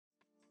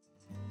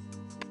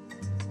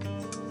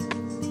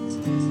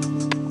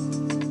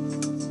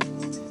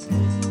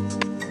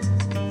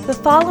The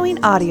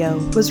following audio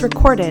was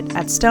recorded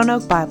at Stone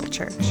Oak Bible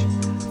Church.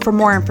 For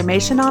more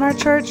information on our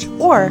church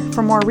or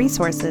for more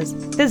resources,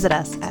 visit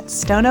us at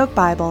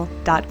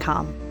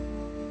stoneoakbible.com.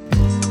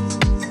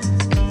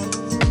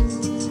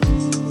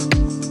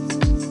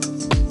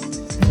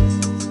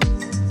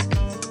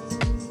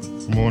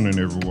 Good morning,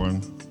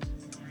 everyone.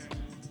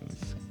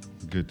 It's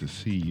good to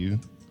see you.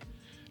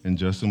 And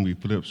Justin, we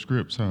flipped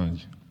scripts, huh?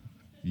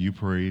 You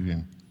prayed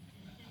and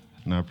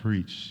I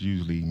preached.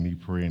 Usually me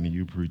praying and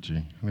you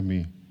preaching. Let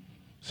me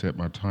set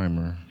my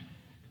timer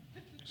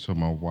so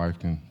my wife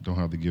don't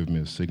have to give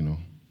me a signal.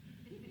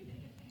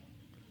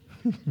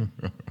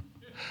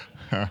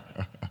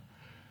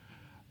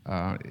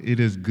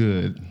 It is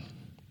good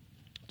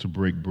to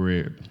break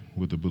bread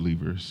with the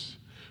believers.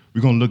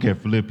 We're going to look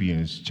at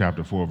Philippians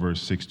chapter 4,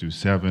 verse 6 through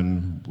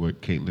 7,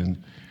 what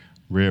Caitlin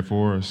read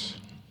for us.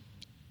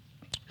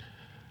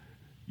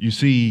 You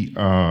see,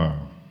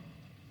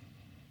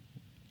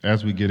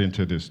 as we get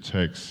into this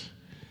text,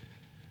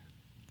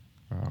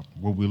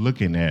 what we're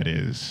looking at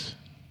is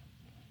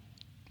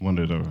one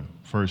of the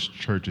first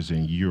churches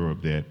in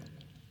Europe that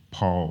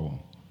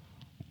Paul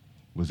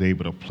was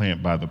able to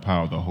plant by the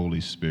power of the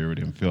Holy Spirit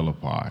in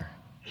Philippi.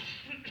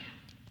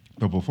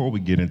 But before we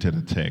get into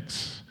the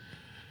text,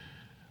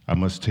 I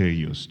must tell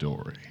you a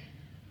story.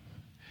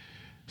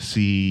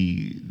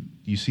 See,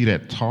 you see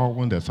that tall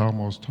one that's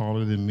almost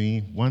taller than me?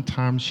 One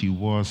time she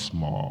was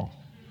small,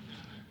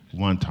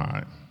 one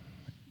time.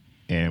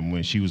 And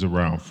when she was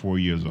around 4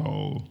 years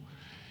old,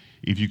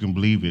 if you can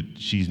believe it,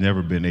 she's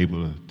never been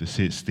able to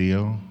sit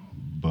still.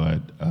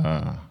 But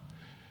I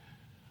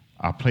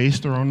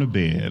placed her on the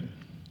bed,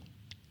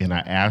 and I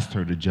asked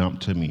her to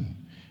jump to me,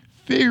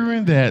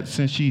 figuring that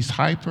since she's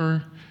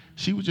hyper,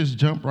 she would just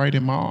jump right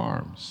in my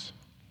arms.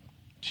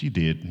 She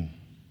didn't.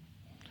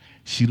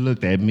 She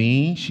looked at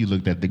me, she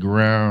looked at the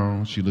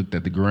ground, she looked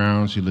at the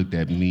ground, she looked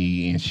at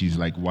me, and she's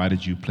like, why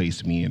did you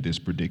place me in this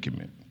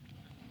predicament?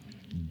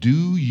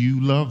 Do you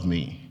love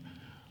me?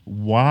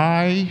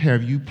 Why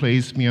have you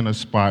placed me in a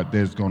spot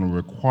that's going to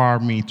require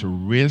me to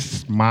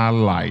risk my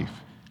life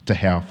to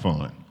have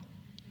fun?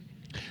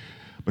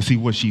 But see,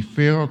 what she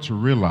failed to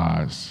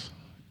realize,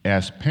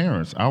 as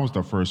parents, I was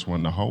the first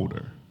one to hold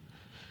her.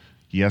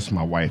 Yes,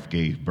 my wife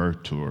gave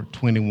birth to her,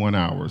 21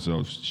 hours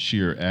of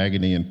sheer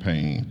agony and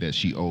pain that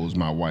she owes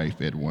my wife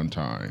at one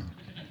time.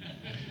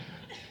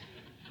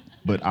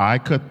 But I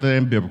cut the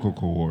umbilical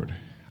cord.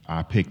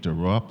 I picked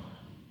her up.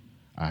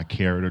 I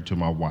carried her to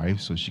my wife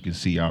so she could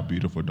see our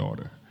beautiful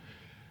daughter.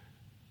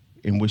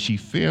 And what she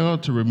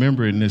failed to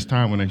remember in this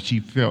time when she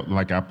felt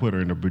like I put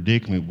her in a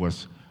predicament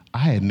was I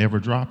had never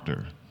dropped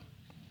her.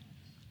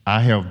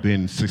 I have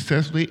been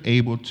successfully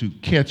able to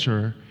catch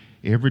her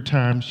every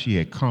time she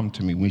had come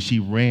to me. When she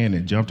ran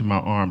and jumped in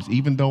my arms,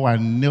 even though I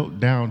knelt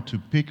down to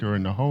pick her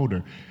and to hold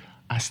her,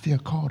 I still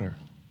caught her.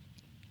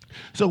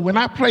 So when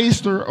I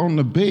placed her on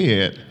the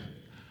bed,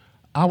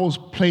 I was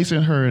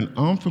placing her in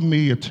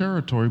unfamiliar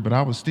territory, but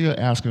I was still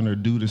asking her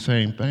to do the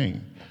same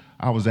thing.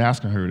 I was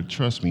asking her to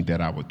trust me that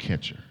I would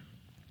catch her.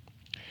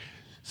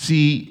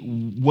 See,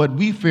 what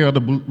we fail to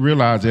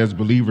realize as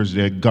believers is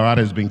that God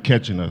has been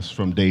catching us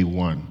from day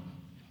one.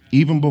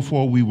 Even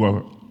when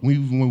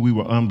we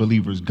were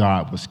unbelievers,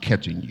 God was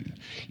catching you.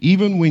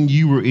 Even when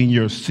you were in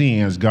your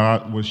sins,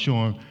 God was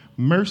showing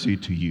mercy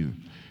to you.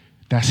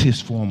 That's his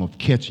form of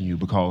catching you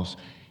because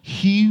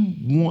he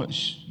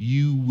wants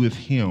you with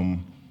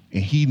him.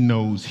 And he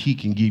knows he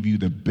can give you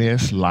the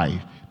best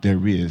life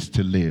there is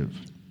to live.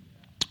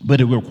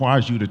 But it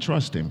requires you to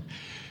trust him.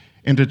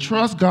 And to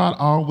trust God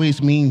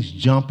always means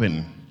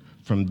jumping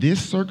from this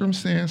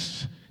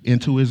circumstance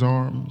into his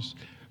arms,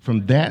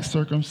 from that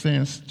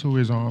circumstance to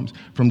his arms,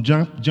 from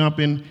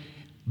jumping,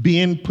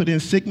 being put in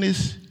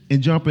sickness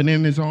and jumping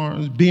in his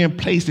arms, being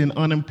placed in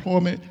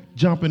unemployment,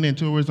 jumping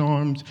into his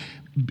arms,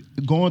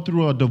 going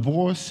through a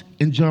divorce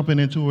and jumping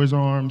into his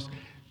arms.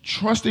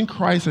 Trusting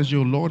Christ as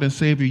your Lord and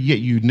Savior, yet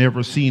you've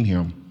never seen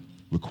him,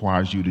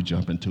 requires you to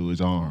jump into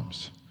his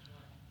arms.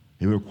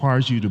 It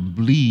requires you to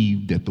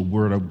believe that the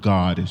word of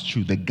God is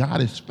true, that God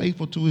is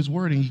faithful to his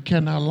word and he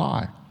cannot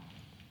lie.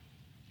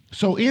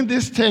 So in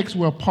this text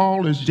where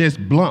Paul is just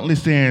bluntly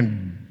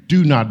saying,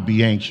 do not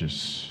be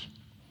anxious,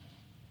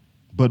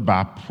 but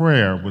by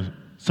prayer with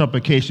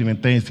supplication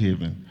and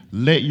thanksgiving,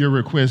 let your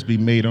requests be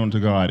made unto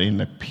God, and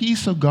the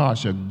peace of God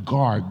shall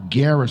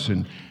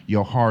garrison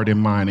your heart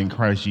and mind in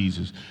Christ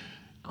Jesus.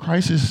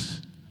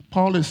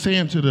 Paul is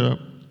saying to the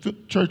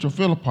church of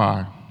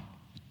Philippi,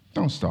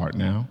 don't start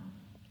now.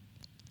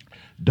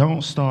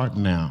 Don't start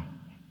now.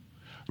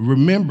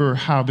 Remember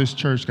how this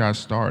church got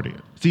started.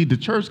 See, the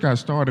church got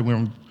started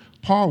when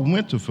Paul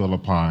went to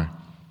Philippi.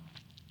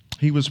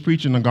 He was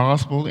preaching the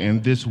gospel,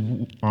 and this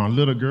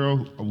little girl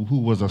who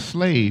was a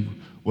slave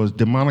was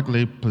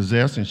demonically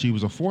possessed, and she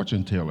was a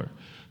fortune teller.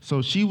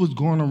 So she was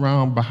going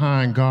around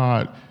behind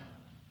God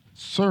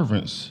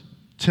servants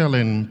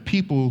telling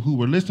people who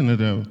were listening to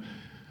them,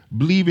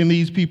 believe in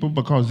these people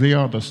because they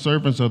are the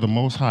servants of the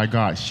Most High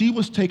God. She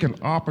was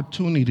taking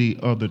opportunity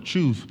of the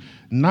truth,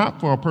 not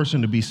for a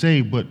person to be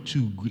saved, but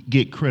to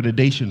get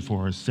accreditation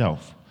for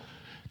herself.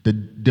 The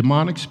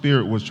demonic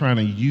spirit was trying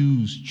to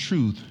use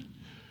truth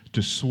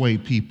to sway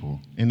people,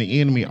 and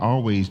the enemy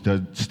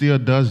still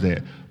does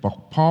that.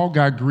 But Paul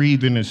got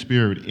grieved in his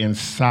spirit and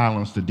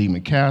silenced the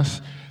demon,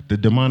 cast the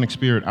demonic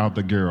spirit out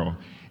the girl.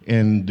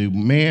 And the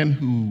man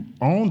who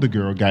owned the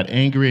girl got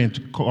angry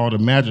and called a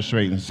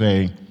magistrate and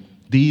say,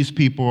 these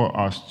people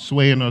are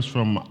swaying us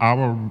from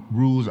our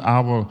rules,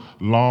 our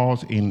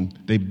laws, and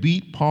they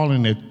beat Paul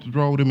and they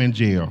throw him in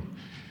jail.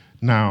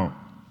 Now,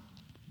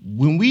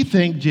 when we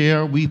think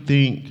jail, we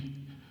think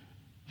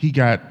he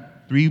got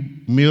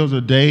 3 meals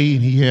a day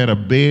and he had a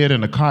bed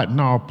and a cot.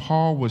 No,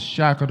 Paul was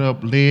shackled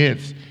up,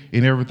 legs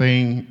and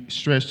everything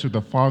stretched to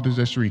the farthest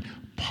extreme.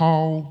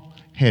 Paul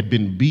had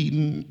been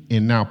beaten,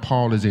 and now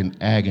Paul is in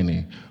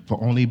agony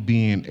for only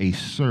being a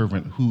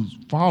servant who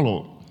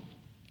followed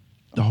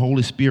the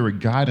Holy Spirit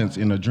guidance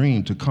in a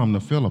dream to come to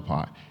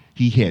Philippi.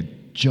 He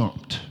had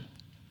jumped.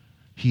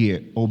 He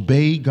had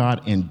obeyed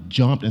God and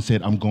jumped and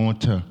said, I'm going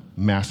to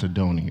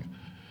Macedonia.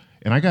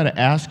 And I got to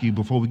ask you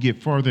before we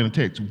get further in the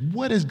text,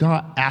 what is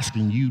God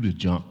asking you to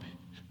jump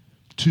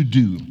to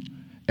do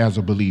as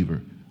a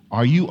believer?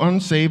 Are you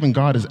unsaved and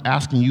God is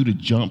asking you to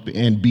jump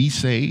and be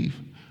saved?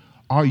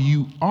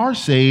 You are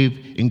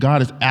saved and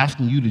God is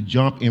asking you to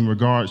jump in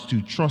regards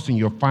to trusting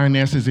your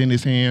finances in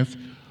his hands?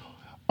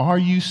 Are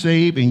you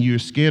saved and you're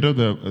scared of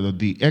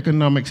the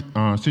economic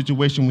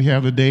situation we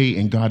have today,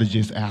 and God is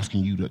just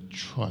asking you to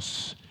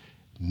trust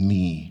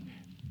me,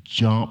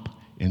 jump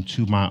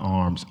into my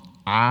arms.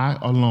 I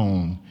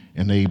alone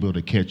am able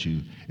to catch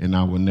you, and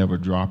I will never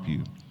drop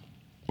you.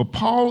 But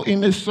Paul,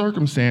 in this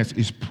circumstance,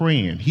 is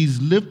praying. He's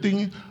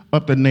lifting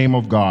up the name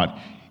of God.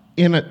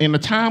 In a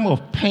time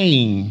of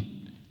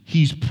pain,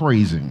 he's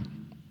praising.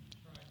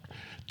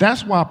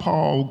 That's why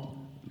Paul,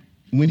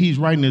 when he's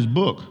writing his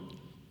book,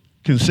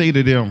 can say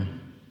to them,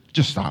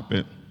 just stop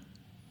it.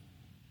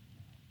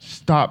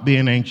 Stop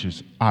being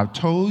anxious. I've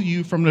told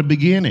you from the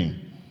beginning,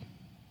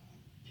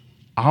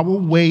 our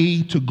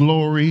way to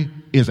glory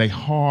is a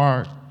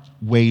hard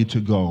way to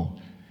go.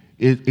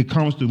 It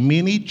comes through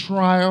many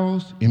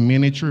trials and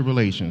many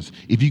tribulations.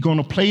 If you're going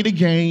to play the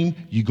game,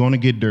 you're going to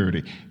get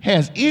dirty.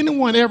 Has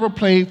anyone ever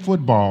played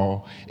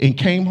football and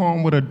came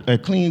home with a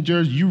clean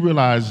jersey? You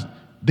realize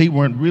they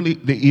weren't really,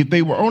 if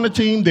they were on the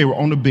team, they were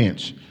on the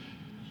bench.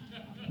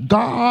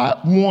 God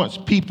wants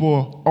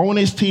people on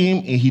his team,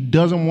 and he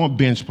doesn't want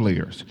bench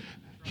players.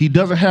 He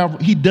does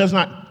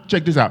not,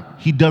 check this out,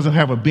 he doesn't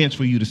have a bench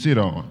for you to sit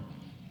on.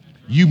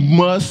 You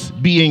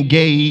must be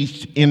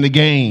engaged in the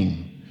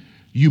game.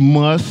 You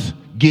must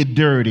get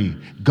dirty.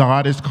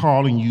 God is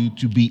calling you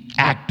to be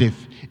active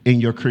in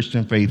your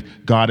Christian faith.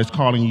 God is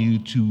calling you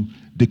to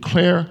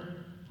declare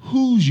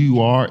whose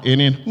you are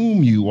and in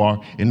whom you are,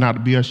 and not to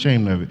be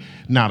ashamed of it.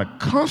 Now, the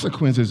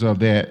consequences of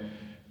that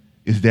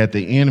is that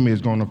the enemy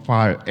is going to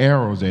fire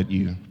arrows at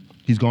you.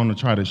 He's going to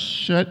try to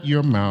shut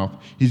your mouth.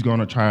 He's going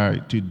to try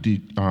to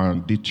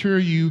deter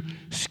you,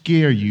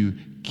 scare you,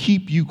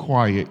 keep you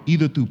quiet,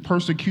 either through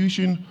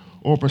persecution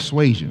or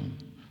persuasion.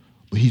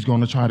 But he's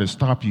going to try to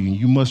stop you, and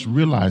you must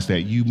realize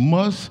that. You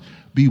must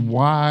be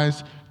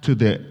wise to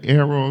the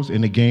arrows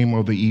in the game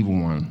of the evil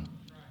one.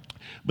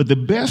 But the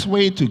best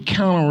way to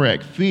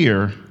counteract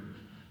fear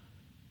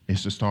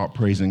is to start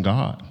praising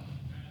God.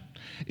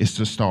 It's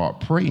to start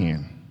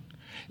praying.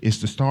 It's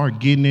to start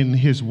getting in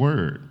his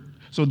word.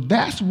 So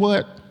that's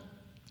what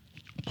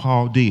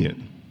Paul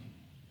did.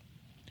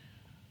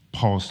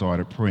 Paul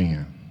started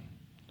praying.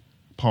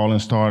 Paul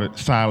and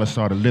Silas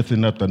started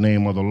lifting up the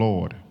name of the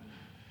Lord.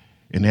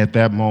 And at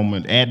that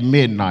moment, at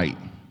midnight,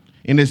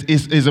 and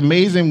it's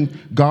amazing,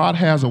 God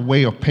has a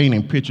way of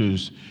painting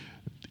pictures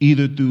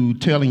either through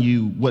telling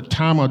you what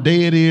time of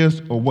day it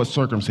is or what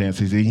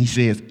circumstances. And he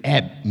says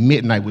at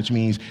midnight, which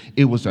means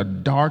it was the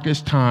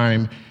darkest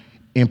time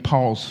in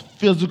Paul's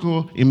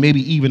physical and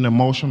maybe even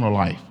emotional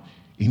life.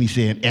 And he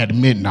said, at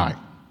midnight,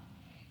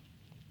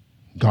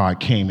 God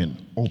came and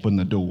opened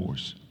the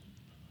doors,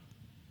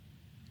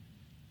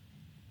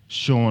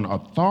 showing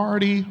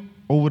authority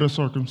over the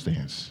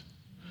circumstance.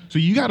 So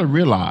you got to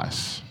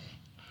realize,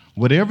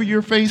 whatever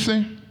you're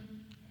facing,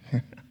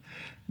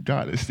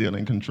 God is still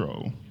in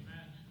control.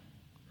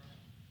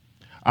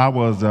 I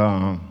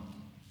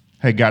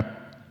had got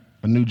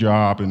a new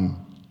job and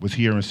was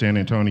here in San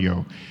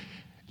Antonio.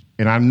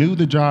 And I knew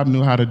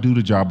how to do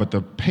the job, but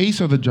the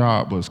pace of the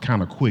job was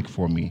kind of quick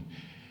for me.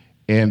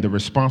 And the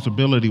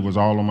responsibility was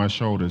all on my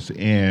shoulders.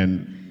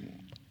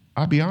 And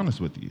I'll be honest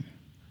with you,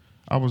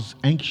 I was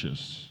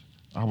anxious.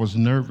 I was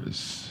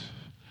nervous.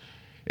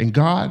 And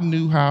God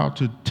knew how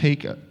to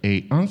take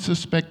an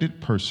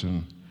unsuspected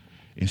person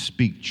and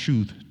speak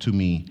truth to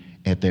me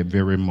at that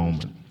very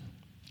moment.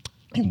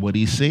 And what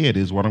he said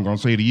is what I'm going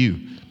to say to you,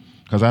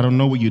 because I don't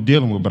know what you're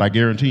dealing with, but I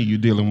guarantee you're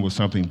dealing with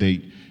something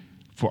that,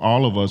 for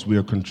all of us, we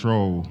are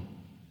control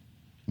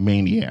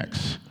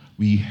maniacs.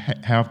 We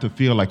have to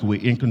feel like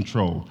we're in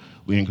control.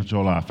 We're in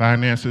control of our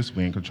finances.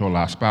 We're in control of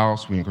our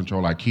spouse. We're in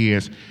control of our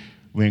kids.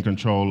 We're in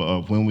control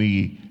of when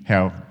we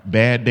have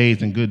bad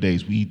days and good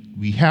days.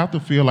 We have to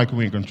feel like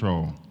we're in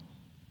control.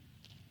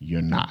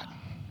 You're not.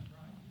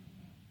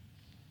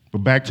 But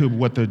back to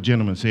what the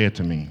gentleman said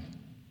to me.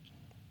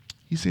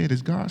 He said,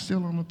 is God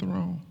still on the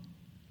throne?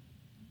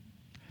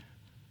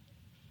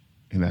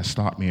 And that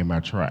stopped me in my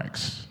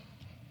tracks.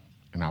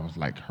 And I was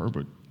like,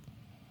 Herbert,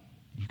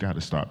 you got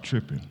to stop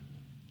tripping.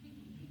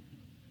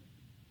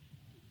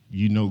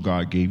 You know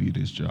God gave you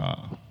this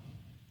job.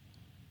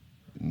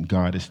 And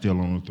God is still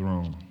on the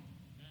throne.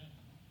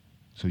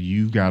 So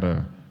you got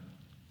to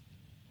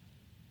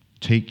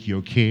take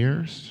your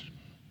cares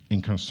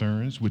and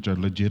concerns, which are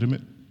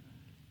legitimate,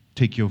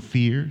 take your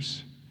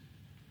fears,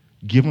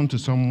 give them to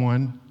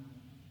someone,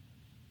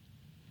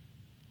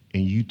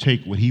 and you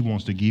take what he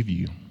wants to give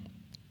you.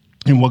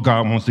 And what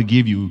God wants to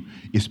give you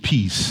is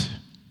peace.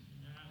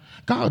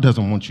 God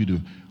doesn't want you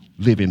to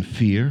live in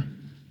fear.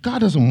 God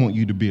doesn't want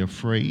you to be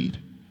afraid.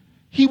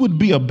 He would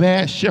be a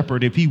bad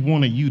shepherd if he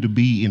wanted you to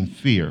be in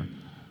fear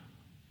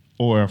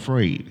or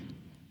afraid.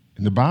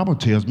 And the Bible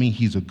tells me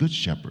he's a good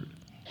shepherd.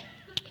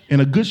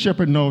 And a good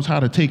shepherd knows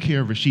how to take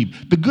care of his sheep.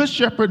 The good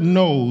shepherd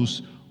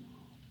knows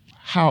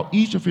how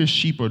each of his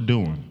sheep are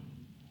doing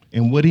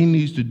and what he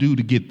needs to do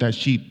to get that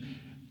sheep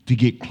to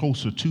get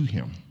closer to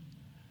him.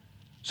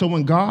 So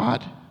when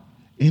God,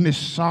 in his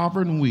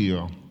sovereign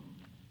will,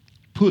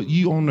 put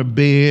you on the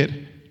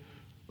bed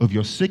of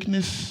your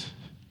sickness,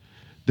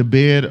 the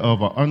bed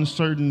of an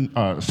uncertain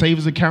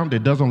savings account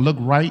that doesn't look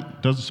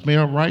right, doesn't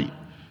smell right,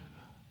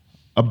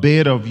 a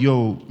bed of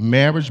your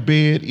marriage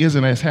bed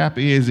isn't as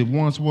happy as it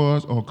once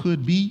was or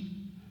could be,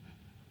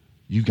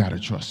 you got to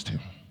trust him.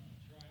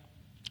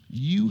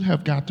 You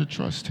have got to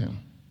trust him.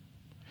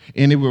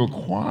 And it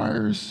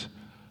requires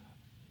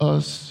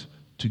us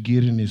to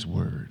get in his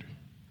word.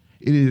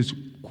 It is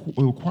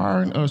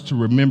requiring us to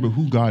remember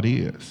who God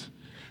is.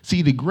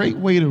 See, the great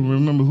way to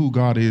remember who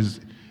God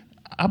is,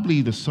 I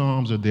believe the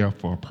Psalms are there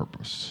for a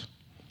purpose.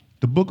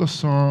 The book of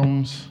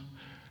Psalms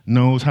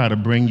knows how to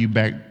bring you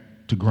back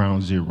to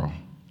ground zero,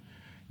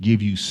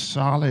 give you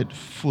solid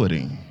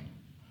footing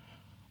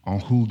on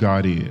who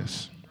God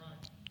is.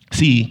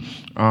 See,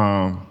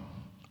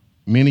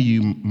 many of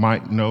you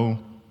might know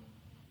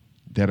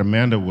that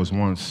Amanda was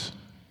once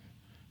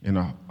in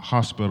a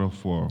hospital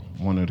for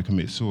wanting to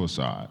commit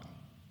suicide.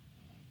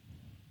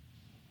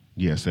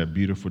 Yes, that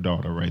beautiful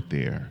daughter right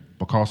there.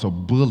 Because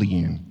of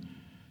bullying,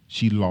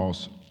 she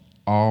lost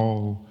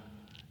all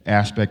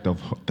aspect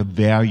of the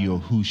value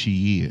of who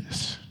she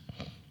is.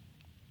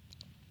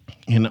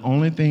 And the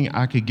only thing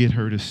I could get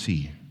her to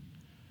see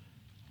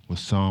was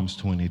Psalms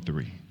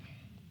 23.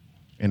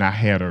 And I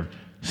had her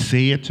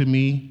say it to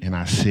me, and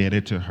I said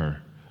it to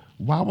her.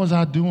 Why was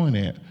I doing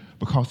that?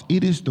 Because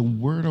it is the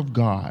word of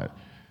God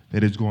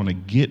that is going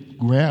to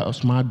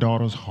grasp my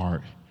daughter's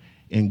heart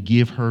and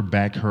give her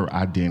back her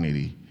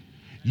identity.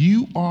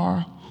 You are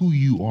who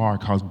you are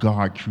because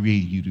God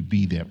created you to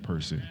be that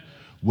person.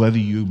 Whether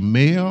you're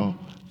male,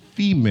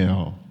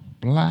 female,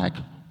 black,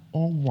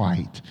 or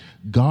white,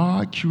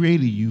 God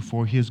created you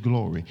for his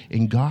glory.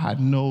 And God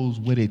knows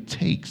what it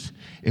takes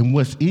and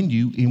what's in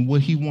you and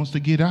what he wants to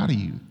get out of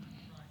you.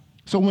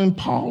 So when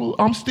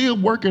I'm still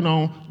working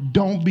on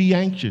don't be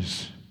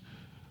anxious,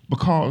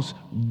 because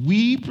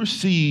we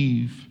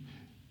perceive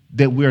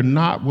that we're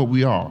not what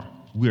we are.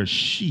 We're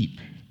sheep.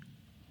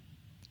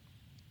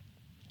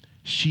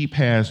 Sheep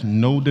has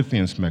no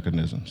defense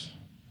mechanisms.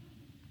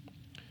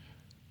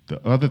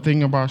 The other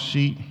thing about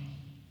sheep,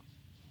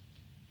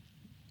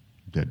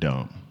 they're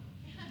dumb.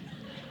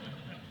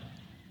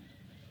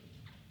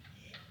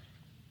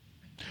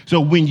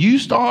 So when you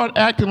start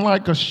acting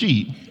like a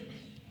sheep,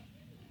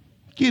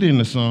 get in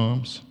the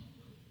Psalms.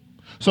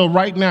 So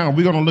right now,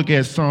 we're going to look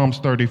at Psalms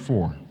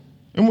 34,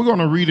 and we're going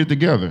to read it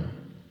together.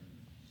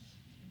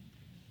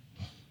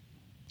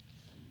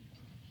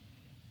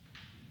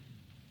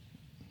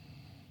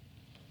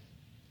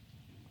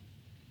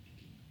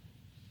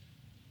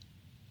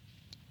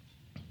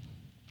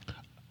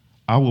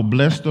 I will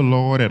bless the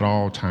Lord at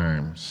all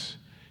times.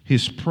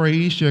 His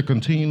praise shall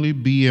continually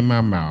be in my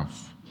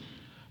mouth.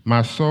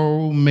 My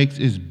soul makes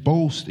its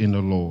boast in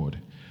the Lord.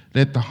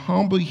 Let the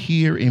humble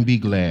hear and be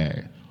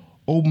glad.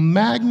 O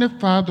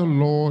magnify the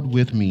Lord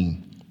with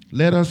me.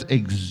 Let us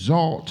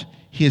exalt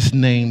his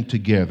name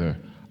together.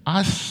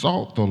 I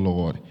sought the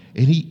Lord,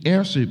 and he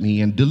answered me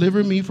and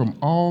delivered me from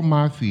all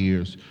my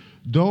fears.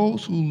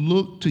 Those who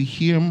look to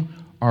him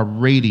are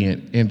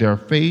radiant, and their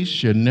face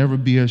shall never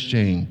be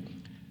ashamed.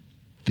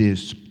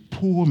 This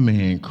poor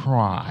man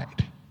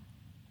cried.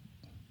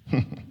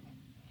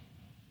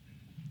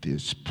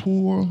 This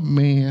poor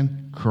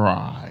man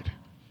cried,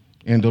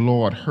 and the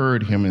Lord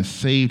heard him and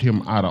saved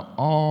him out of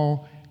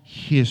all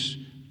his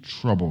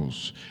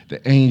troubles.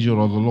 The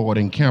angel of the Lord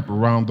encamped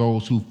around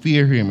those who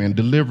fear him and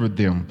delivered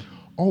them.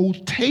 Oh,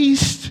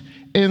 taste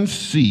and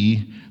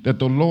see that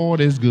the Lord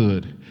is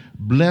good.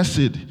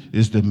 Blessed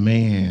is the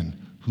man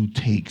who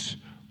takes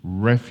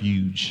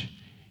refuge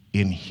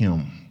in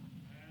him.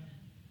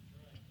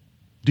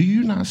 Do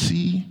you not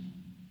see?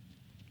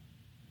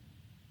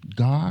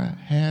 God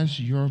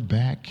has your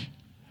back.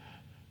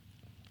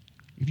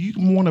 If you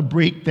want to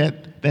break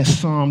that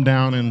psalm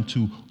down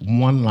into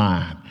one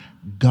line,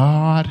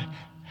 God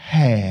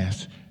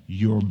has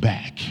your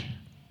back.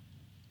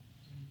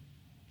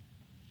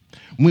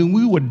 when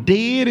we were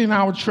dead in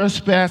our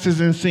trespasses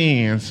and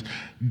sins,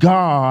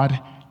 God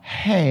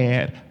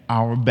had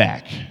our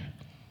back.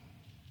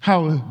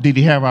 How did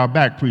he have our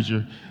back,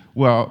 preacher?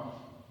 Well,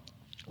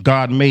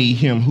 God made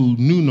him who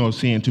knew no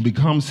sin to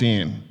become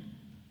sin,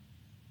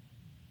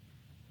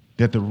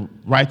 that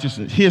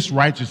his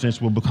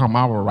righteousness will become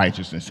our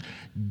righteousness.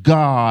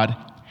 God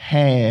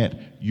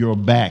had your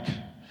back.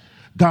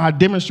 God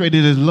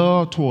demonstrated his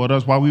love toward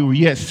us while we were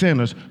yet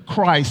sinners.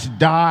 Christ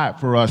died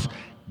for us.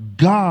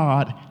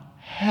 God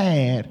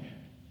had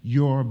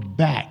your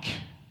back.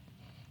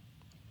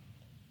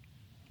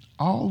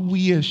 All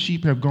we as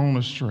sheep have gone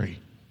astray,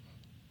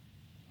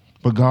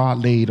 but God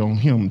laid on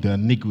him the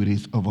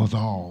iniquities of us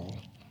all.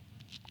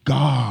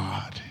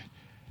 God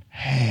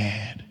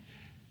had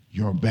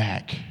your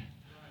back.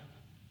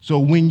 So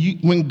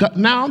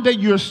now that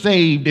you're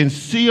saved and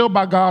sealed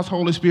by God's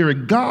Holy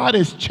Spirit, God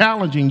is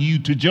challenging you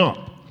to jump,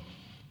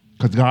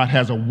 because God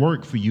has a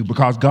work for you,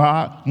 because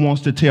God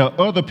wants to tell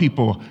other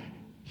people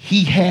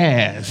he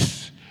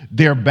has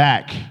their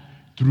back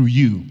through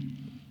you.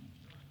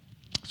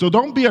 So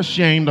don't be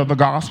ashamed of the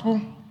gospel.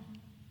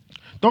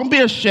 Don't be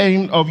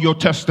ashamed of your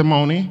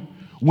testimony,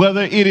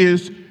 whether it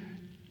is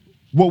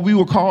what we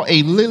would call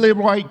a lily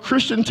white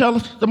Christian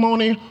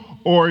testimony,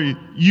 or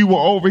you were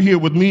over here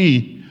with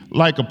me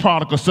like a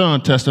prodigal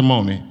son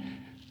testimony.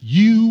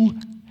 You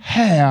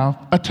have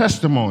a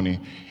testimony.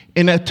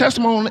 And that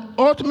testimony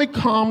ultimately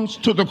comes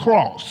to the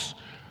cross,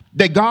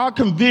 that God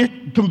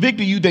convicted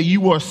you that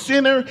you were a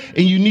sinner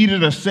and you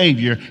needed a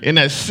Savior. And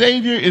that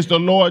Savior is the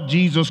Lord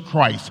Jesus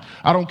Christ.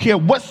 I don't care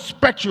what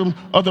spectrum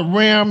of the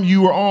realm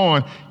you are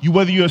on,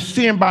 whether you're a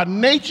sin by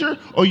nature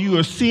or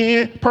you're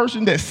a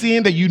person that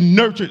sinned, that you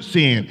nurtured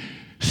sin,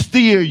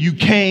 still you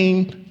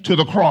came to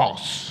the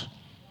cross.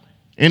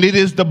 And it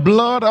is the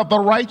blood of the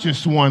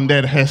righteous one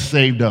that has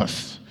saved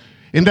us.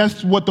 And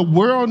that's what the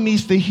world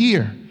needs to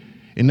hear.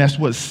 And that's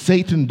what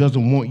Satan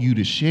doesn't want you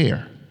to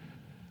share.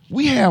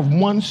 We have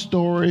one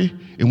story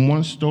and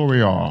one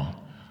story all.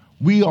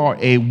 We are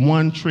a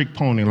one-trick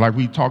pony, like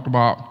we talked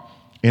about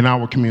in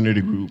our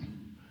community group.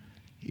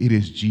 It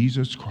is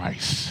Jesus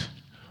Christ,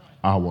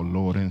 our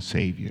Lord and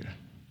Savior.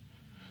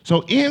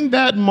 So in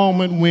that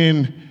moment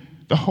when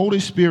the Holy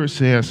Spirit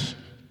says,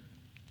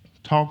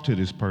 talk to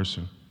this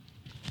person,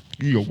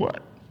 you go,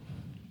 what?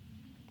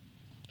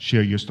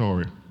 Share your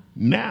story.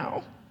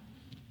 Now,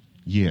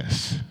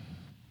 yes.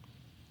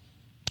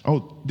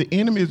 Oh, the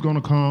enemy is going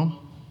to come.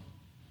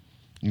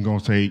 You're going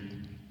to say,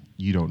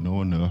 you don't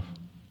know enough.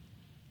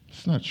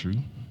 It's not true.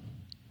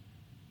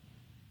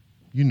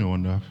 You know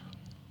enough.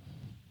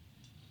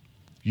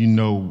 You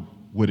know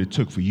what it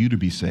took for you to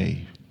be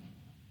saved.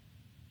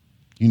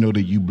 You know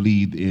that you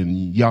believed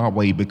in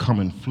Yahweh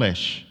becoming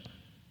flesh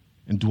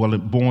and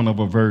born of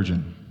a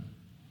virgin,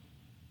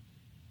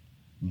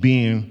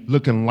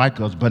 looking like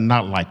us but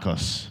not like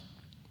us,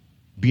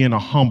 being a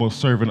humble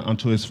servant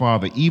unto his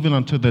Father, even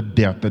unto the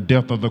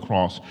death of the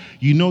cross.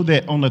 You know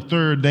that on the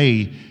third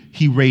day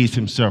he raised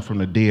himself from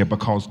the dead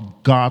because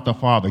God the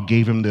Father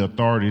gave him the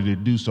authority to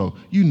do so.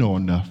 You know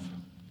enough.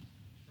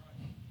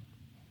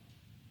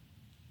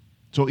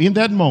 So in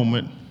that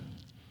moment,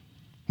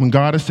 when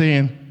God is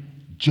saying,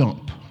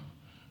 jump,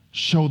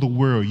 show the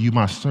world you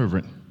my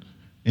servant,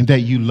 and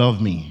that you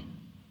love me,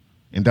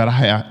 and that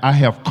I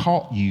have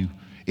caught you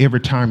every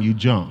time you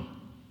jump.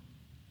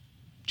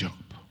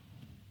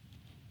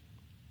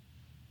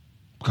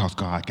 Because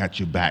God got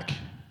your back.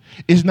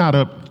 It's not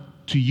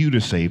up to you to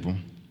save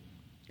them.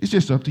 It's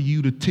just up to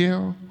you to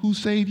tell who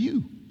saved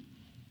you.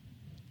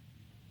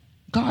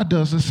 God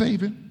does the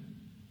saving.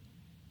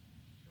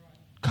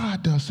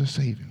 God does the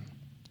saving.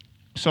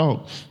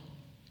 So,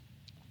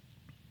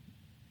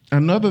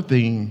 another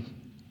thing,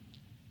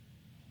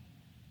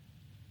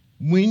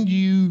 when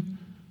you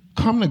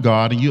come to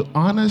God and you're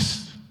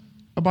honest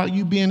about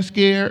you being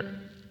scared,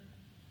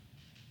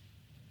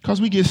 because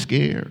we get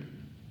scared.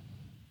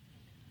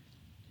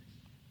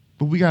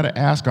 But we got to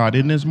ask God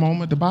in this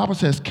moment. The Bible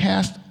says,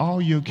 cast all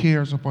your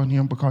cares upon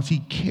him because he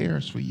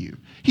cares for you.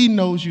 He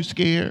knows you're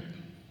scared,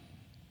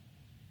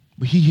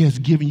 but he has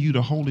given you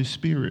the Holy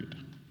Spirit.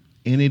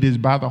 And it is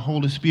by the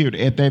Holy Spirit,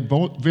 at that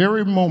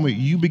very moment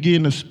you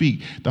begin to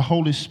speak, the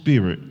Holy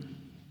Spirit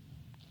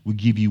will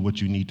give you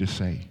what you need to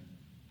say.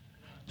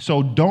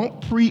 So don't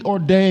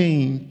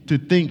preordain to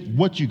think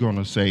what you're going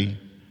to say.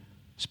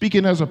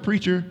 Speaking as a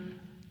preacher,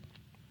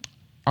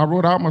 I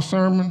wrote out my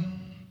sermon.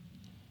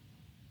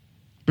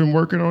 Been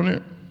working on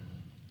it,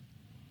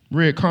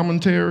 read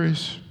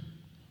commentaries,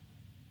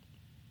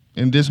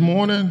 and this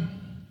morning,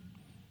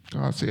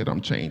 God said,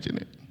 I'm changing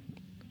it.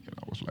 And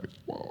I was like,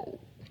 whoa,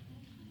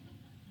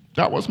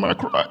 that was my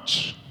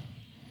crutch.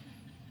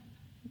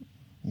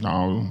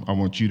 Now, I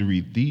want you to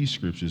read these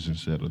scriptures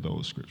instead of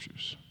those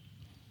scriptures.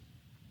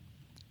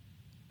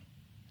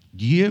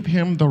 Give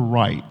him the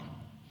right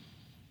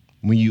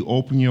when you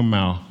open your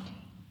mouth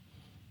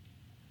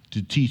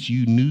to teach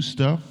you new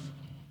stuff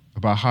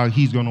about how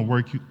he's going to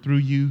work through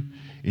you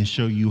and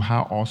show you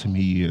how awesome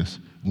he is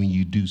when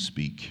you do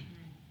speak.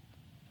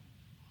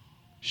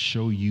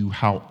 Show you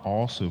how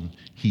awesome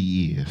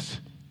he is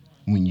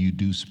when you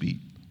do speak.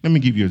 Let me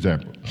give you an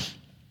example.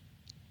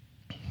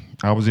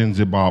 I was in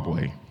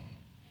Zimbabwe.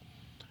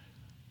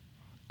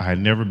 I had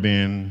never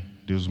been.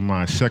 This was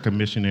my second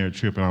missionary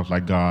trip, and I was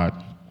like,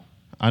 God,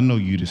 I know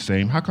you the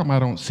same. How come I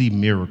don't see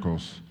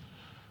miracles?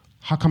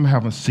 How come I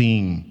haven't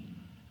seen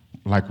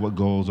like what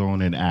goes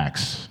on in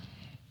Acts?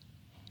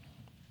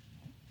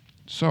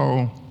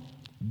 So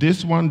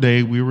this one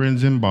day we were in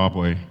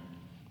Zimbabwe,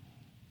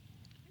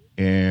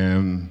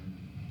 and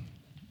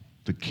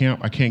the camp,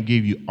 I can't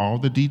give you all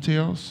the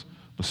details,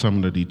 but some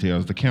of the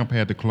details. The camp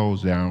had to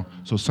close down,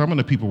 so some of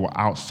the people were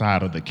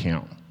outside of the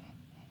camp.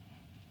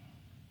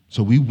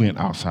 So we went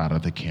outside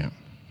of the camp.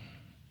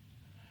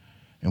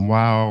 And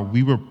while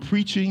we were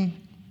preaching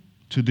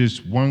to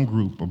this one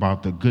group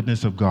about the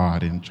goodness of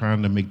God and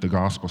trying to make the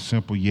gospel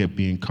simple yet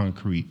being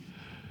concrete,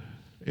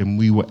 and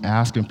we were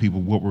asking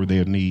people what were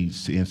their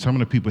needs, and some of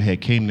the people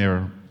had came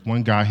there.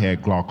 One guy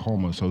had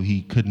glaucoma, so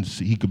he couldn't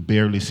see, he could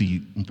barely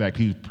see. In fact,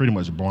 he was pretty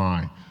much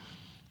blind.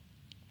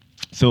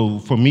 So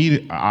for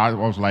me, I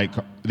was like,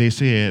 they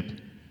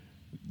said,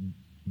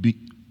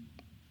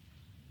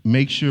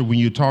 make sure when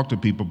you talk to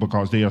people,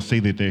 because they'll say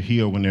that they're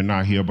healed when they're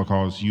not healed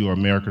because you are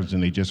Americans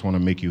and they just want to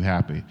make you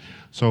happy.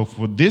 So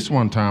for this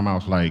one time, I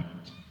was like,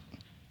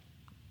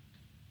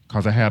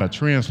 because I had a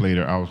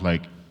translator, I was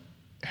like,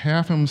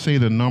 have him say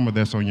the number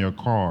that's on your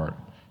card.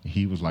 And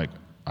he was like,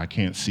 I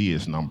can't see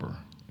his number.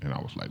 And I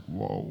was like,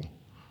 whoa,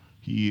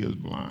 he is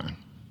blind.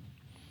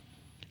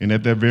 And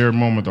at that very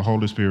moment, the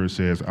Holy Spirit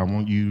says, I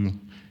want you,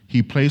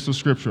 he placed a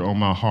scripture on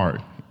my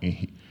heart.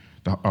 And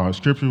the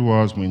scripture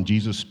was when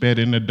Jesus spat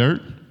in the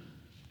dirt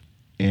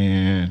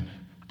and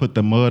put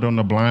the mud on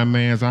the blind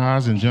man's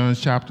eyes in John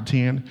chapter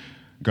 10,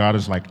 God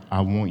is like,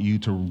 I want you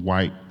to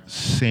wipe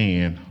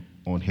sand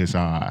on his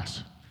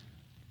eyes.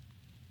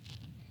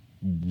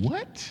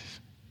 What?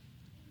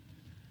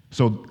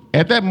 So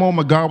at that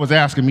moment, God was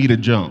asking me to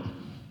jump.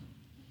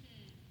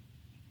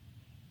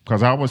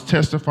 Because I was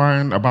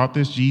testifying about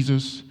this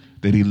Jesus,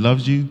 that he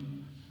loves you.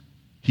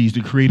 He's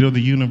the creator of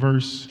the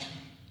universe.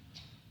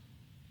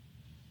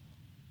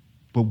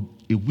 But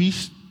if we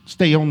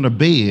stay on the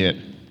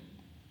bed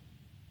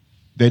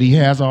that he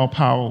has all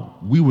power,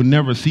 we will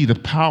never see the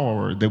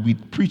power that we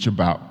preach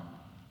about.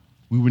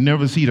 We will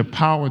never see the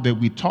power that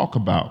we talk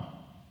about.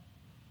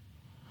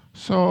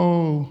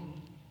 So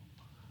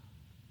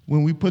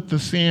when we put the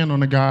sand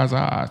on the guy's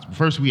eyes,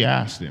 first we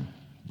asked him.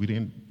 We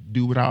didn't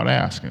do without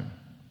asking.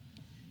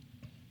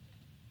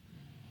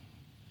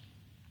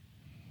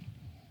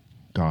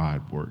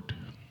 God worked.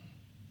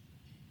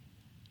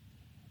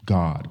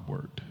 God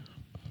worked.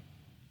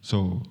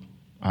 So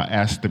I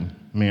asked the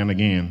man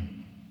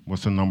again,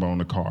 what's the number on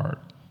the card?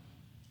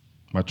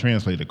 My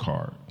translator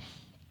card.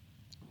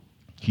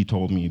 He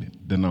told me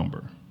the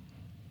number.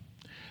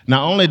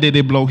 Not only did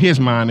it blow his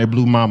mind, it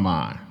blew my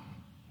mind.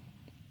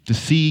 To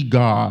see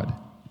God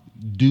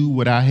do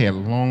what I had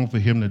longed for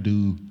him to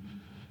do,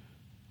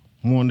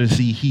 wanted to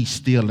see he's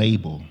still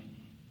able.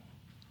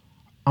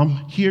 I'm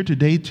here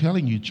today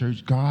telling you,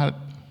 church, God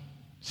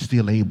is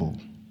still able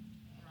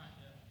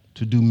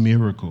to do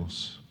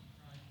miracles.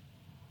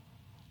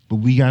 But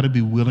we got to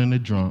be willing to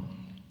jump.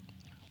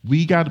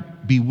 We got to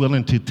be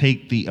willing to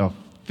take the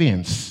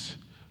offense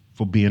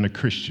for being a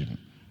Christian.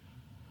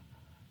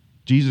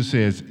 Jesus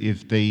says,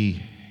 if they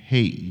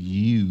hate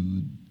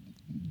you,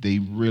 they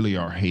really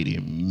are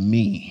hating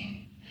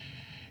me.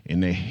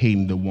 And they're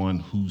hating the one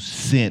who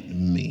sent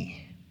me.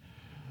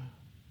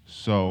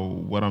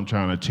 So what I'm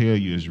trying to tell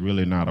you is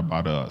really not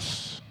about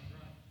us.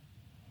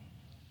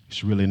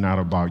 It's really not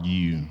about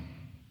you.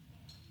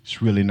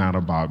 It's really not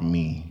about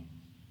me.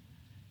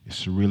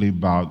 It's really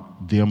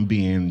about them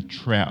being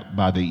trapped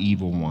by the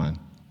evil one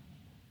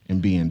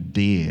and being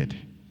dead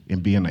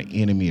and being an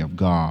enemy of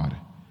God.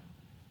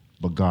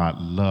 But God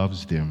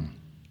loves them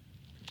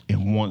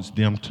and wants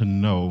them to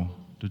know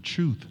the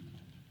truth.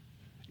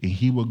 And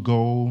he will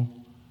go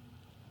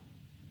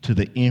to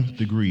the nth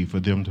degree for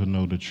them to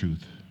know the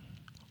truth.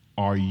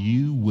 Are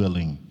you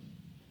willing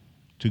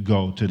to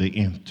go to the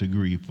nth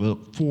degree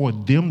for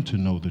them to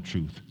know the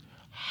truth?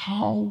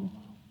 How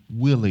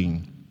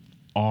willing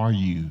are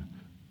you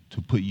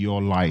to put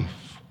your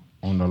life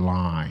on the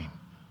line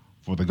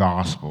for the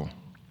gospel?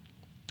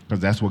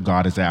 Because that's what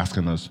God is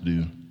asking us to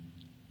do.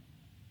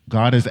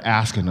 God is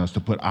asking us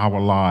to put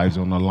our lives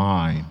on the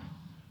line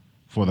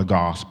for the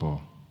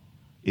gospel.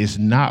 It's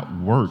not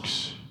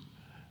works,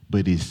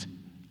 but it's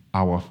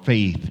our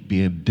faith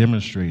being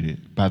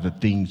demonstrated by the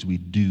things we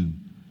do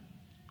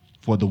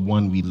for the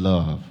one we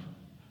love.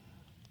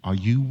 Are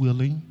you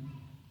willing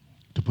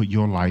to put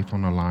your life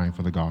on the line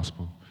for the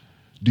gospel?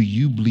 Do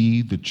you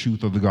believe the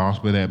truth of the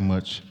gospel that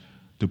much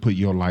to put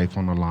your life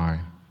on the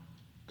line?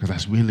 Because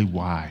that's really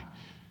why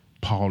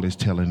Paul is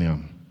telling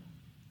them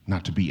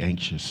not to be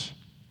anxious.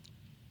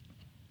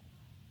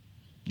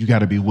 You got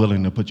to be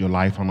willing to put your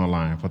life on the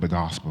line for the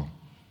gospel.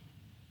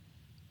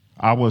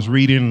 I was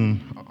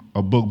reading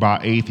a book by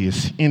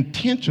atheists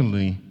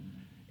intentionally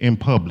in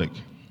public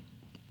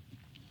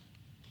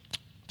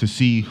to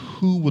see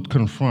who would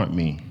confront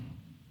me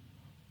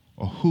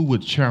or who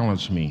would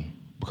challenge me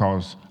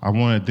because I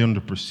wanted them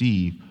to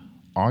perceive,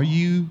 are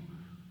you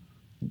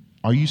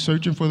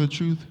searching for the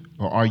truth,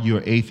 or are you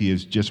an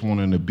atheist just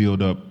wanting to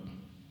build up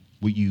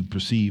what you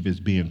perceive as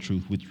being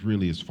truth, which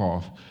really is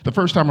false? The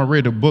first time I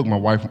read the book, my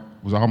wife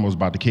was almost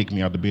about to kick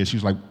me out of bed. She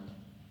was like,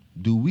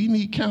 do we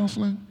need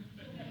counseling?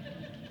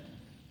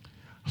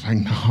 I was like,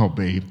 no,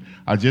 babe.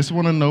 I just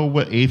want to know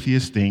what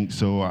atheists think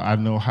so I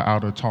know how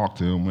to talk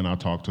to them when I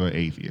talk to an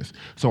atheist.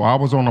 So I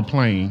was on a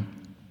plane,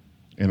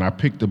 and I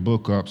picked the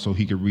book up so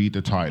he could read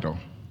the title.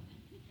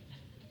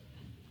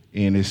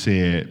 And it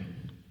said,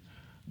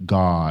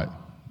 God,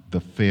 the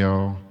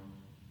Fail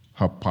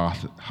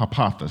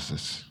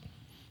Hypothesis.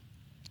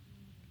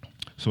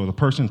 So the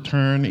person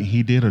turned and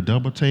he did a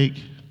double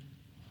take,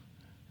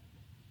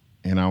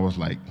 and I was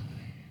like,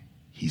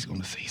 he's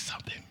going to say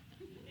something.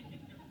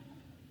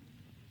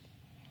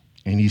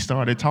 And he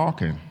started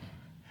talking.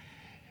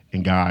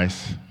 And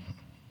guys,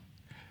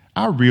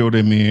 I reeled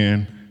him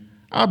in.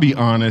 I'll be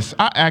honest,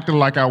 I acted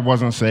like I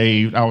wasn't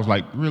saved. I was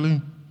like,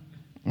 really?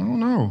 I don't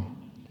know.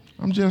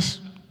 I'm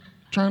just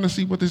trying to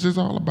see what this is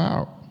all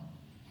about.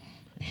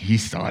 He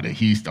was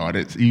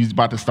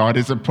about to start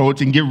his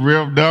approach and get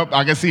revved up.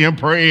 I could see him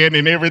praying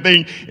and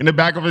everything in the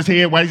back of his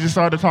head while he just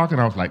started talking.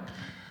 I was like,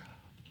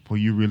 before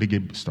you really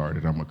get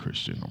started, I'm a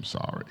Christian. I'm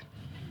sorry.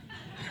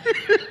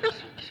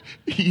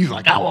 He's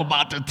like, I'm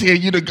about to tell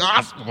you the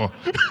gospel.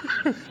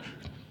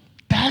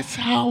 That's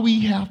how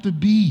we have to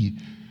be.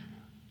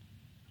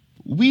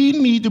 We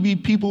need to be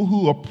people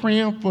who are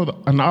praying for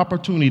an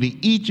opportunity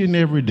each and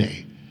every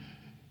day.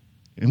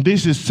 And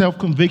this is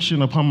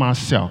self-conviction upon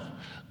myself.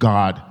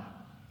 God,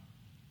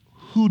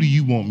 who do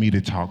you want me to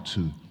talk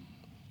to?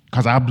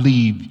 Because I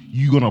believe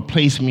you're going to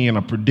place me in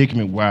a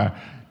predicament where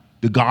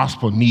the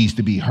gospel needs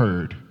to be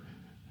heard.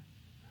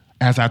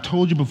 As I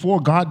told you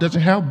before, God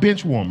doesn't have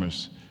bench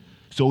warmers.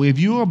 So if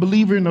you're a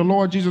believer in the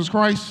Lord Jesus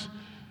Christ,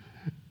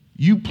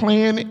 you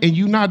playing and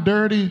you not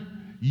dirty,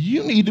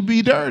 you need to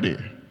be dirty.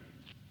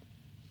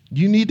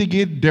 You need to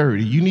get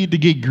dirty. You need to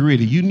get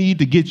gritty. You need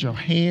to get your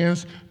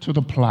hands to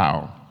the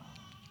plow.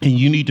 And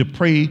you need to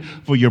pray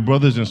for your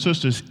brothers and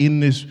sisters in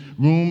this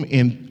room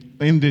and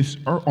on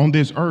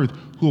this earth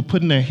who are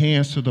putting their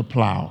hands to the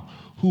plow,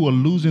 who are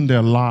losing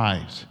their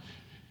lives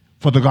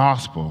for the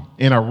gospel.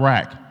 In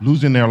Iraq,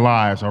 losing their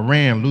lives.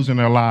 Iran, losing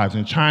their lives.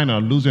 In China,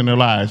 losing their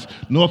lives.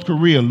 North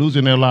Korea,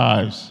 losing their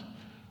lives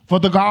for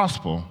the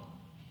gospel.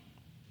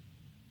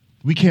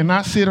 We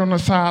cannot sit on the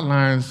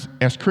sidelines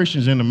as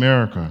Christians in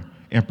America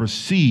and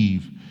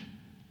perceive,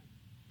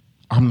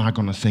 I'm not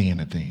going to say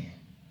anything.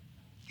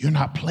 You're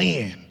not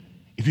playing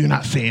if you're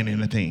not saying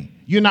anything.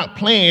 You're not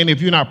playing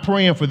if you're not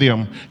praying for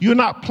them. You're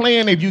not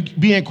playing if you're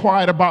being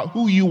quiet about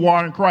who you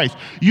are in Christ.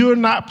 You're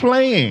not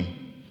playing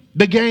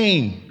the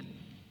game.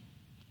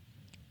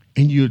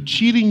 And you're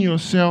cheating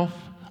yourself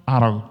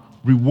out of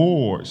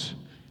rewards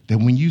that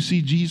when you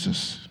see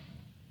Jesus,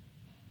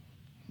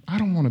 I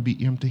don't want to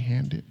be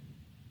empty-handed.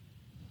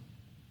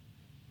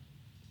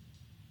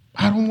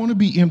 I don't want to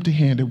be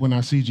empty-handed when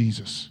I see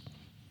Jesus.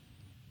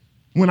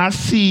 When I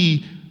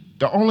see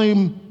the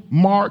only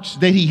marks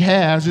that he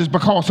has is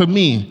because of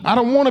me. I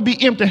don't want to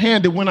be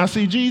empty-handed when I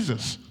see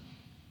Jesus.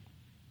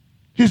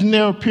 His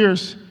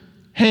nail-pierced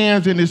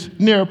hands and his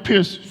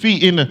nail-pierced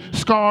feet and the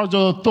scars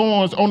of the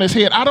thorns on his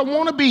head. I don't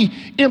want to be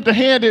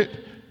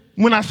empty-handed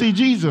when I see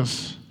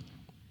Jesus,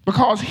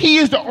 because he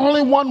is the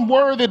only one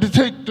worthy to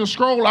take the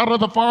scroll out of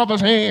the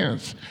Father's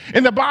hands.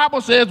 And the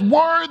Bible says,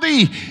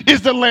 worthy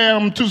is the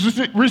Lamb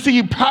to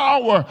receive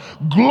power,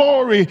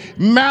 glory,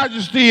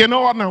 majesty, and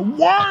honor.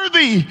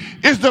 Worthy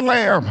is the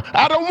Lamb.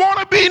 I don't want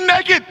to be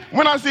naked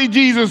when I see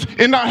Jesus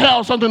and not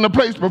have something to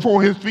place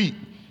before his feet.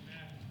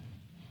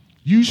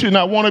 You should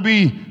not want to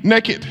be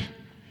naked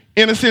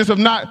in a sense of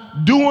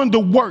not doing the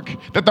work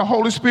that the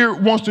Holy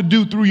Spirit wants to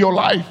do through your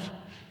life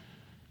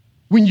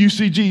when you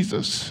see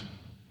Jesus.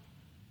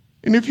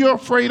 And if you're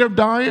afraid of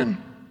dying,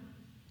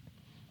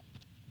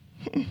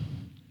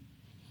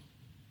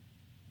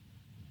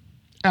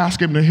 ask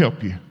him to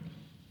help you.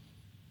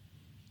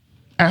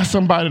 Ask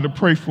somebody to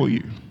pray for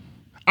you.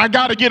 I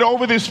got to get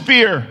over this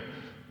fear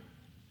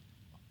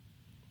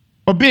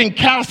of being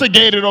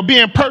castigated or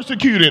being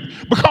persecuted,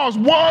 because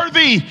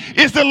worthy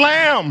is the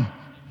Lamb.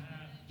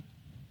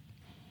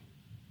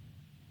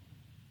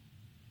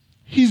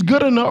 He's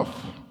good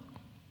enough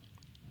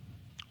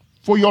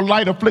for your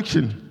light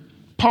affliction.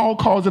 Paul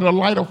calls it a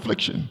light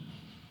affliction.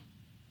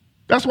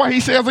 That's why he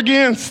says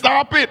again,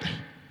 stop it.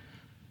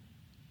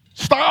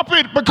 Stop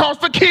it, because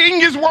the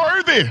King is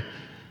worthy.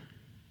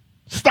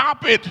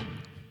 Stop it.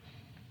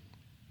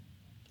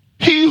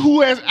 He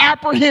who has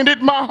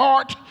apprehended my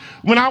heart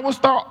when I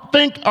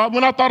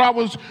thought I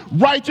was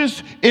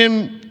righteous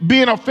in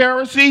being a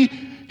Pharisee,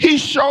 he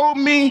showed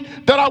me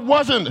that I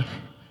wasn't.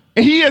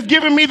 And he has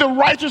given me the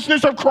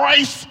righteousness of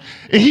Christ,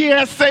 and he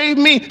has saved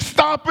me.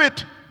 Stop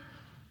it.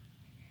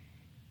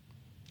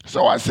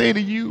 So I say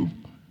to you,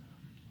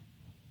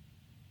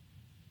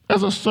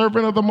 as a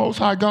servant of the Most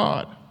High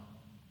God,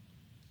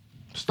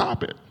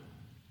 stop it.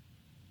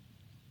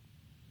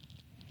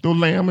 The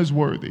Lamb is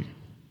worthy.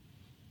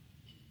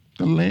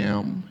 The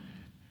Lamb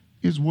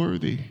is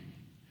worthy.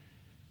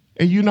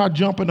 And you're not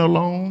jumping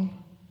alone.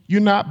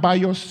 You're not by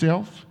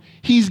yourself.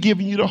 He's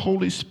giving you the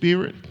Holy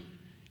Spirit.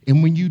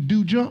 And when you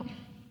do jump,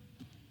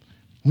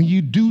 when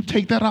you do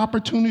take that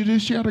opportunity to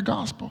share the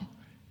gospel,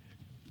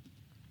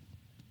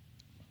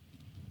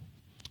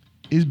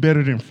 it's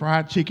better than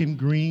fried chicken,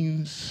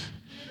 greens,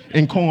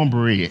 and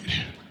cornbread.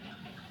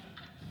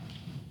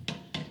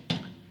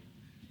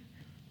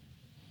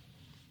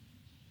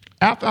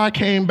 After I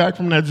came back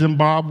from that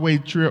Zimbabwe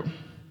trip,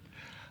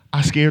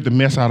 I scared the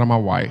mess out of my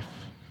wife,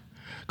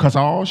 because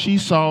all she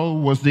saw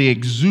was the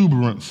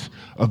exuberance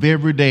of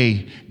every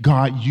day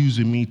God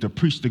using me to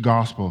preach the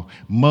gospel,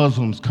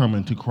 Muslims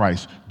coming to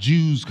Christ,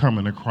 Jews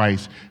coming to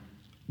Christ,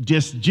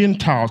 just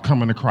Gentiles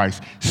coming to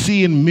Christ,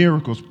 seeing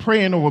miracles,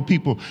 praying over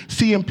people,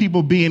 seeing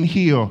people being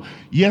healed.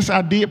 Yes,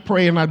 I did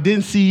pray, and I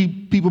didn't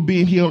see people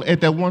being healed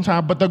at that one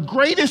time, but the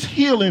greatest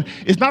healing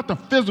is not the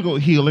physical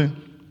healing,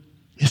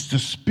 it's the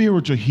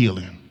spiritual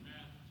healing.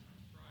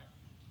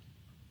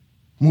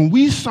 When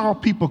we saw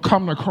people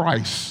come to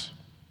Christ,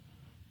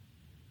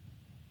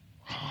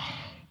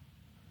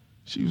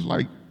 she was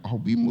like, "Are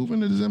we moving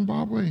to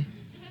Zimbabwe?"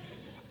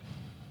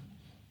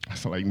 I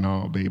said, like,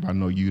 "No, babe, I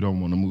know you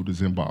don't want to move to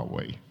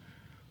Zimbabwe.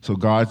 So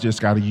God's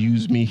just got to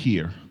use me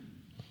here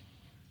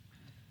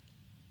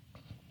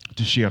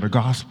to share the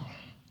gospel,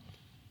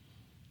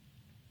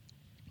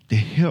 to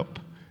help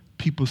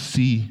people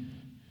see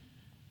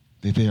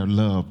that they are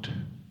loved,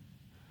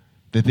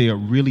 that they are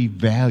really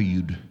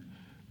valued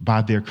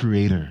by their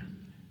Creator,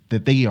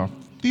 that they are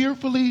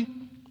fearfully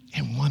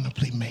and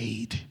wonderfully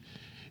made.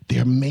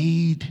 They're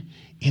made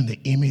in the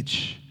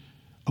image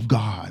of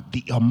God,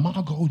 the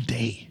Imago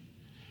Dei.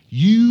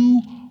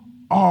 You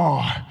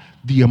are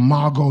the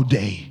Imago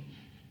Dei,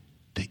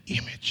 the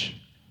image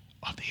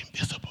of the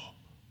invisible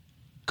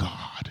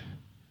God.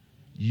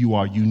 You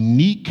are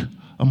unique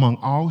among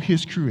all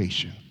His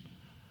creation.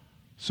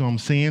 So I'm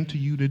saying to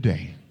you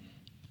today,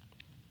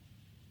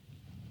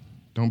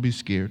 don't be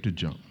scared to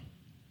jump.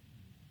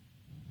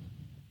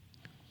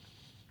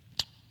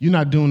 You're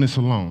not doing this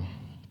alone.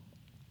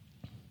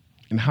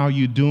 And how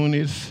you're doing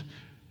this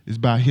is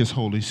by His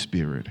Holy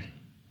Spirit.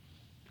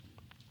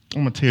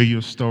 I'm going to tell you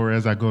a story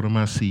as I go to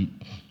my seat.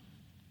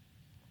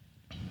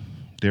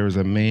 There is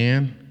a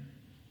man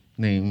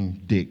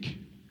named Dick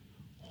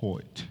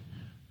Hoyt.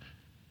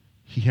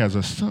 He has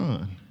a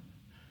son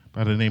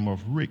by the name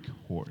of Rick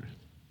Hoyt.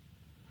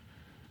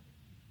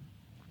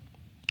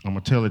 I'm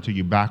going to tell it to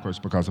you backwards,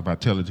 because if I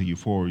tell it to you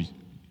forward,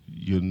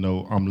 you'll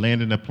know I'm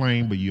landing the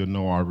plane, but you'll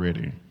know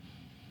already.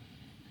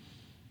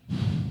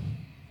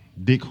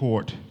 Dick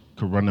Hoyt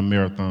could run a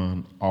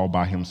marathon all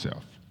by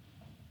himself.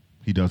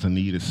 He doesn't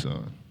need his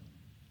son,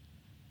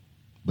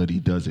 but he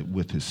does it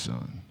with his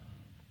son.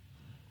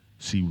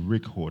 See,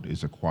 Rick Hoyt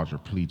is a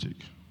quadriplegic.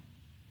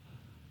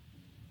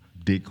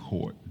 Dick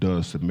Hoyt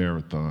does the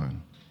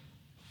marathon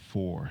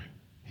for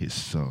his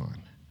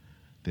son,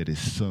 that his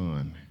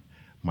son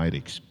might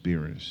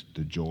experience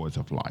the joys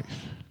of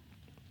life.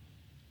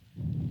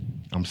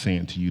 I'm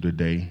saying to you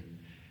today,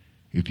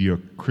 if you're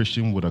a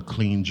Christian with a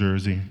clean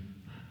jersey,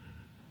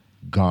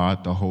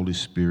 God, the Holy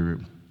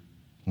Spirit,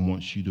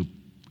 wants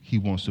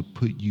to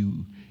put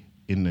you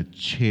in the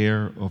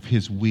chair of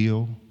His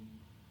will,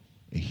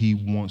 and He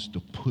wants to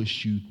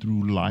push you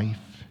through life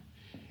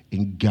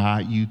and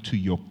guide you to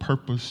your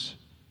purpose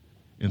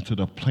and to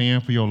the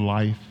plan for your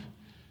life.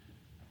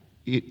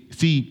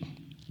 See,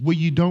 what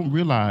you don't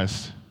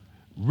realize,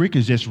 Rick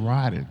is just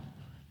riding,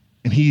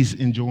 and he's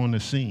enjoying the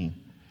scene.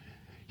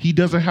 He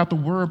doesn't have to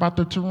worry about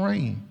the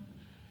terrain.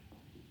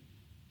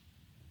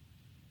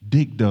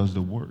 Dick does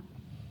the work.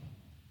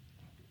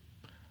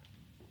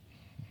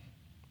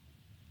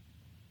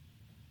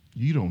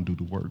 You don't do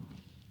the work.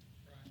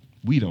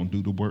 We don't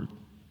do the work.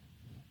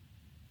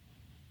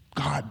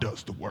 God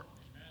does the work.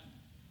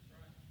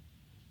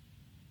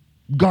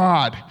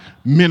 God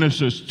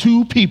ministers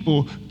to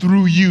people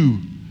through you.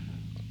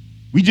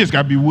 We just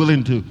got to be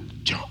willing to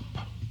jump.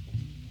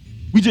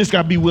 We just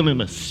got to be willing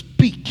to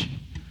speak.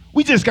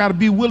 We just got to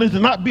be willing to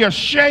not be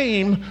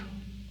ashamed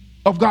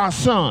of God's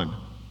Son.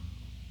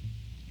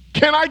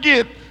 Can I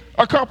get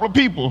a couple of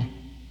people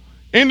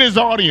in this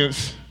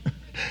audience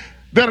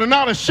that are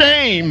not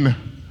ashamed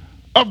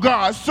of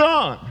God's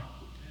Son?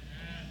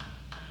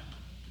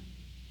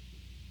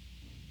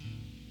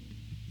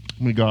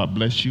 May God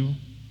bless you,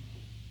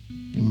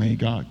 and may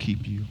God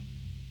keep you,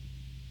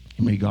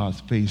 and may God's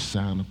face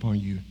shine upon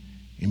you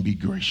and be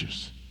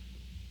gracious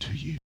to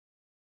you.